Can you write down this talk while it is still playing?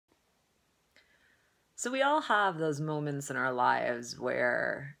So we all have those moments in our lives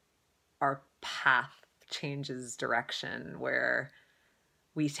where our path changes direction, where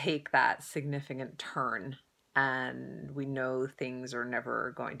we take that significant turn and we know things are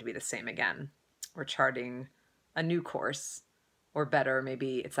never going to be the same again. We're charting a new course, or better,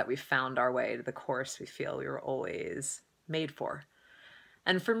 maybe it's that we found our way to the course we feel we were always made for.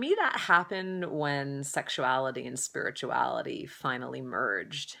 And for me, that happened when sexuality and spirituality finally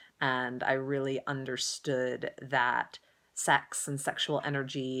merged. And I really understood that sex and sexual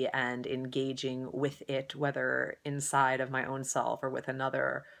energy and engaging with it, whether inside of my own self or with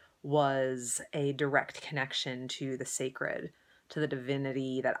another, was a direct connection to the sacred, to the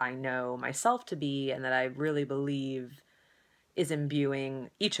divinity that I know myself to be, and that I really believe is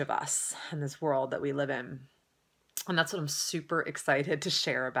imbuing each of us in this world that we live in. And that's what I'm super excited to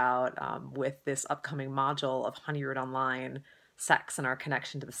share about with this upcoming module of HoneyRoot Online, Sex and Our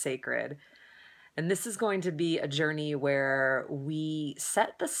Connection to the Sacred. And this is going to be a journey where we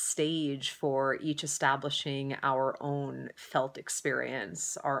set the stage for each establishing our own felt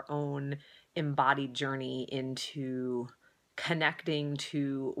experience, our own embodied journey into connecting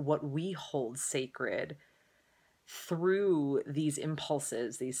to what we hold sacred through these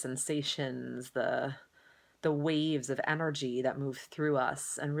impulses, these sensations, the waves of energy that move through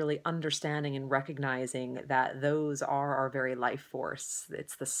us, and really understanding and recognizing that those are our very life force.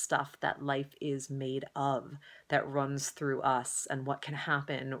 It's the stuff that life is made of that runs through us, and what can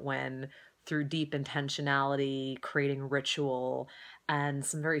happen when, through deep intentionality, creating ritual, and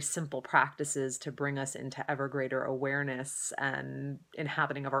some very simple practices to bring us into ever greater awareness and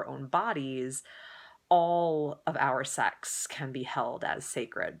inhabiting of our own bodies, all of our sex can be held as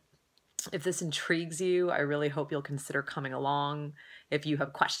sacred. If this intrigues you, I really hope you'll consider coming along. If you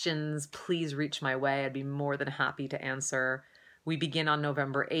have questions, please reach my way. I'd be more than happy to answer. We begin on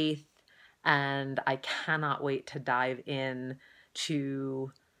November 8th, and I cannot wait to dive in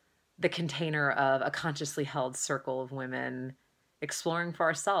to the container of a consciously held circle of women exploring for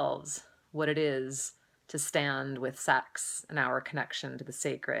ourselves what it is to stand with sex and our connection to the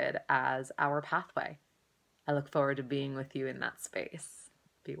sacred as our pathway. I look forward to being with you in that space.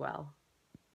 Be well.